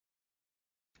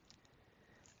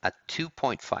a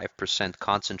 2.5%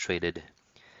 concentrated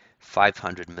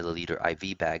 500 milliliter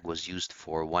IV bag was used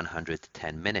for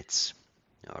 110 minutes.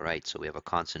 All right, so we have a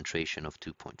concentration of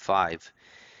 2.5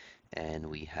 and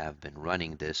we have been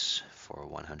running this for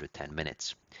 110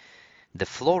 minutes. The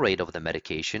flow rate of the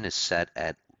medication is set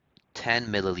at 10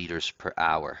 milliliters per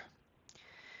hour.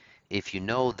 If you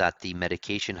know that the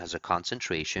medication has a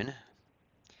concentration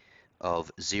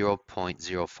of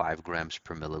 0.05 grams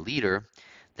per milliliter,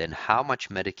 then how much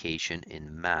medication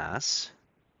in mass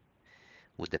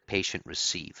would the patient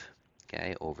receive,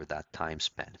 okay, over that time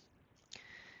span?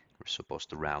 We're supposed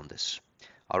to round this.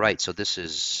 All right, so this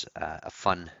is a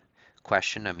fun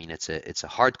question. I mean, it's a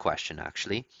hard question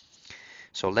actually.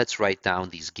 So let's write down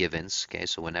these givens, okay?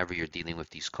 So whenever you're dealing with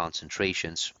these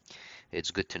concentrations,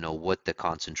 it's good to know what the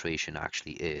concentration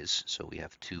actually is. So we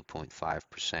have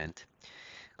 2.5%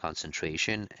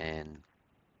 concentration, and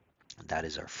that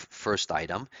is our first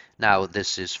item. Now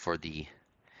this is for the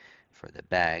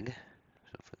bag,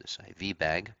 so for this IV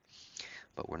bag,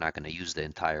 but we're not going to use the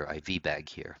entire IV bag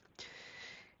here.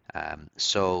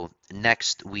 So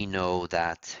next we know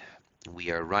that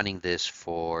we are running this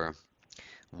for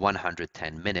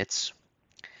 110 minutes,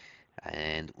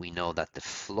 and we know that the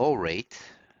flow rate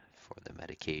for the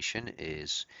medication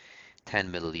is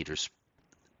 10 milliliters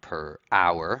per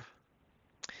hour.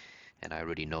 And I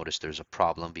already noticed there's a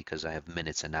problem because I have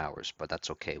minutes and hours, but that's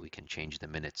okay. We can change the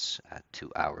minutes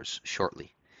to hours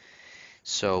shortly.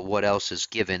 So what else is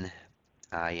given?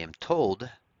 I am told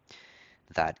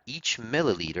that each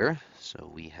milliliter,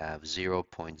 so we have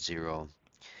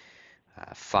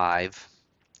 0.05,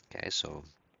 okay, so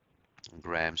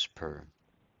grams per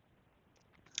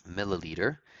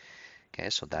milliliter. Okay,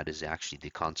 so that is actually the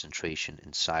concentration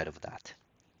inside of that.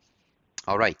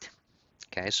 All right.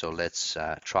 Okay, so let's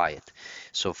try it.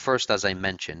 So first, as I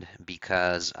mentioned,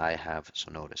 because I have, so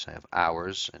notice I have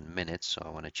hours and minutes, so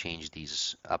I want to change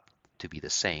these up to be the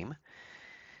same.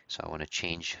 So I want to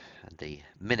change the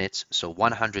minutes. So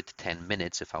 110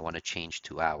 minutes if I want to change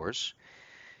to hours.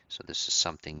 So this is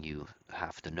something you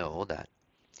have to know that.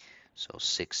 So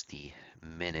 60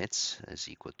 minutes is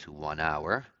equal to 1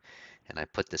 hour. And I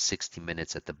put the 60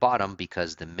 minutes at the bottom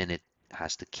because the minute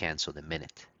has to cancel the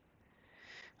minute.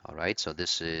 All right, so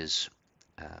this is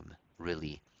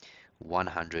really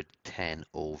 110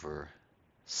 over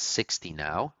 60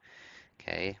 now,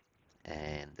 okay,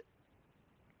 and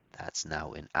that's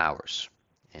now in hours.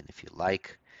 And if you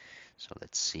like, so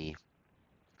let's see,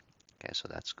 okay, so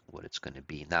that's what it's going to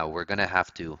be. Now we're going to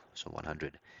have to, so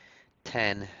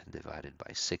 110 divided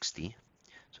by 60,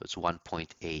 so it's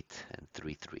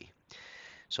 1.833.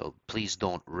 So please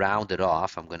don't round it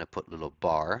off. I'm going to put a little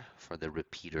bar for the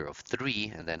repeater of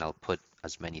 3, and then I'll put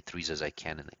as many 3s as I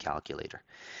can in the calculator.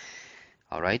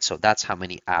 All right, so that's how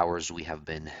many hours we have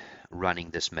been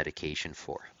running this medication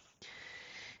for.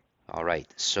 All right,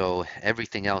 so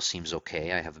everything else seems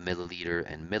okay. I have milliliter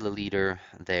and milliliter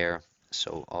there,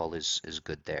 so all is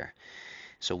good there.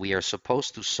 So we are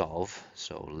supposed to solve,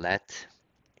 so let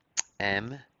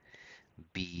M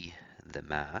be the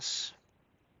mass,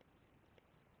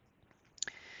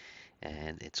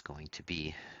 and it's going to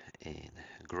be in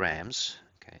grams.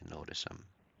 Okay, notice some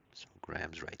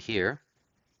grams right here.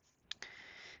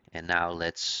 And now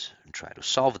let's try to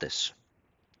solve this.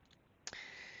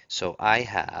 So I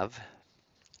have,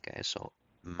 okay, so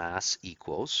mass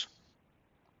equals,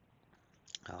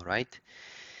 all right.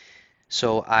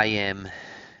 So I am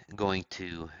going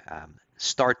to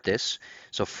start this.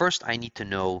 So first I need to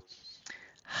know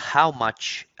how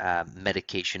much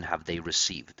medication have they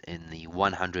received in the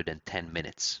 110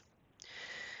 minutes,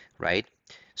 right?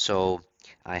 So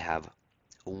I have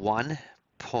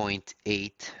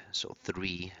 1.8, so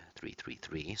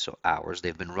 333, so hours.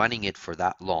 They've been running it for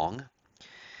that long.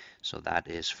 So that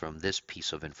is from this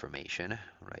piece of information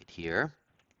right here.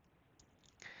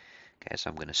 Okay, so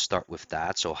I'm going to start with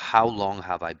that. So how long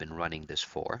have I been running this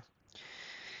for?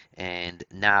 And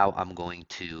now I'm going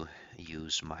to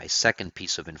use my second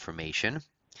piece of information.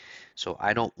 So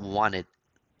I don't want it,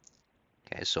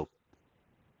 okay, so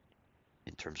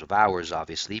in terms of hours,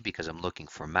 obviously, because I'm looking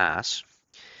for mass.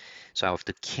 So I have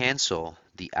to cancel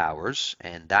the hours,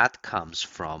 and that comes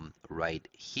from right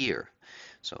here.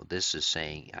 So this is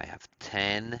saying I have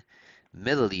 10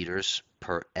 milliliters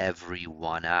per every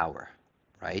 1 hour,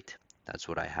 right? That's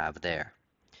what I have there.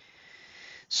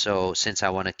 So since I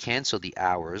want to cancel the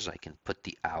hours, I can put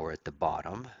the hour at the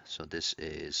bottom. So this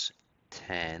is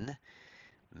 10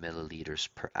 milliliters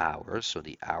per hour. So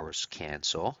the hours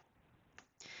cancel.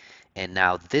 And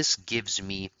now this gives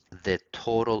me the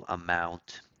total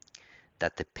amount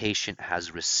that the patient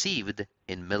has received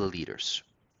in milliliters.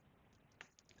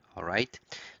 All right,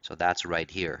 so that's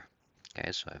right here.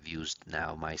 Okay, so I've used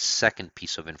now my second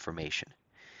piece of information.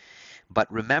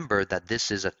 But remember that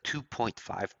this is a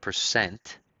 2.5%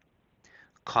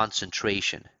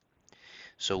 concentration.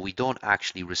 So we don't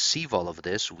actually receive all of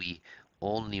this. We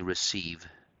only receive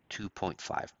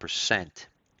 2.5%,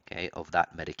 okay, of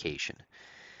that medication.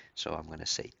 So I'm going to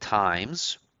say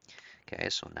times, okay,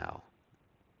 so now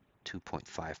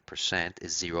 2.5%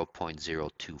 is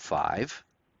 0.025.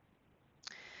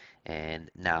 And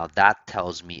now that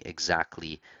tells me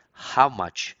exactly how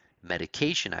much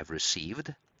medication I've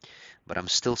received, but I'm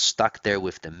still stuck there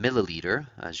with the milliliter,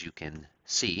 as you can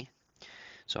see.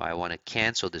 So I want to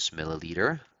cancel this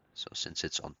milliliter. So since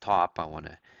it's on top, I want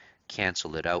to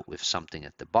cancel it out with something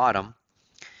at the bottom,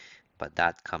 but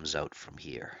that comes out from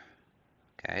here.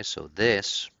 Okay, so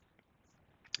this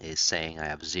is saying I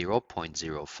have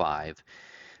 0.05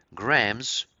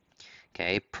 grams,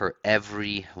 okay, per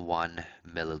every 1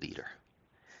 milliliter.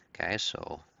 Okay,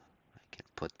 so I can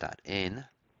put that in,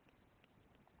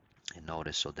 and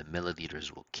notice, so the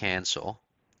milliliters will cancel,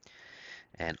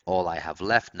 and all I have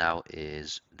left now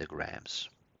is the grams.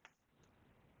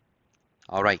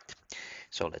 All right,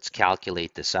 so let's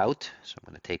calculate this out. So I'm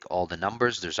going to take all the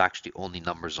numbers. There's actually only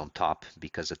numbers on top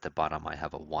because at the bottom I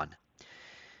have a 1.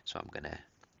 So I'm going to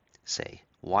say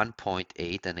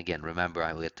 1.8, and again,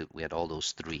 remember we had all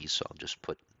those 3s, so I'll just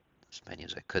put as many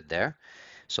as I could there.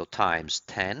 So times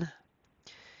 10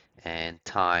 and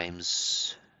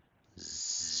times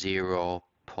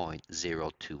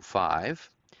 0.025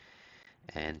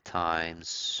 and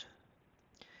times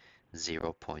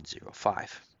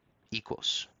 0.05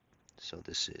 equals. So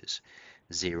this is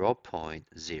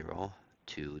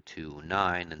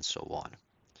 0.0229 and so on.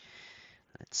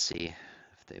 Let's see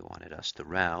if they wanted us to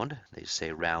round. They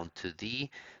say round to the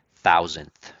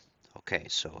thousandth. Okay,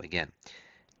 so again,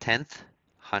 10th,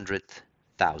 100th,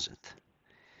 1000th.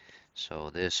 So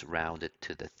this rounded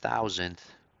to the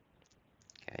thousandth,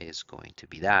 okay, is going to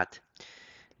be that,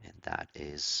 and that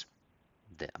is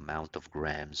the amount of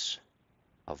grams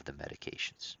of the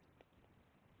medications.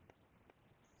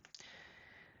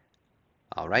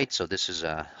 All right, so this is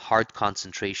a hard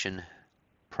concentration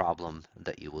problem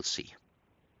that you will see.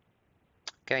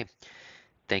 Okay,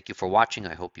 thank you for watching.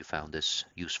 I hope you found this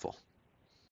useful.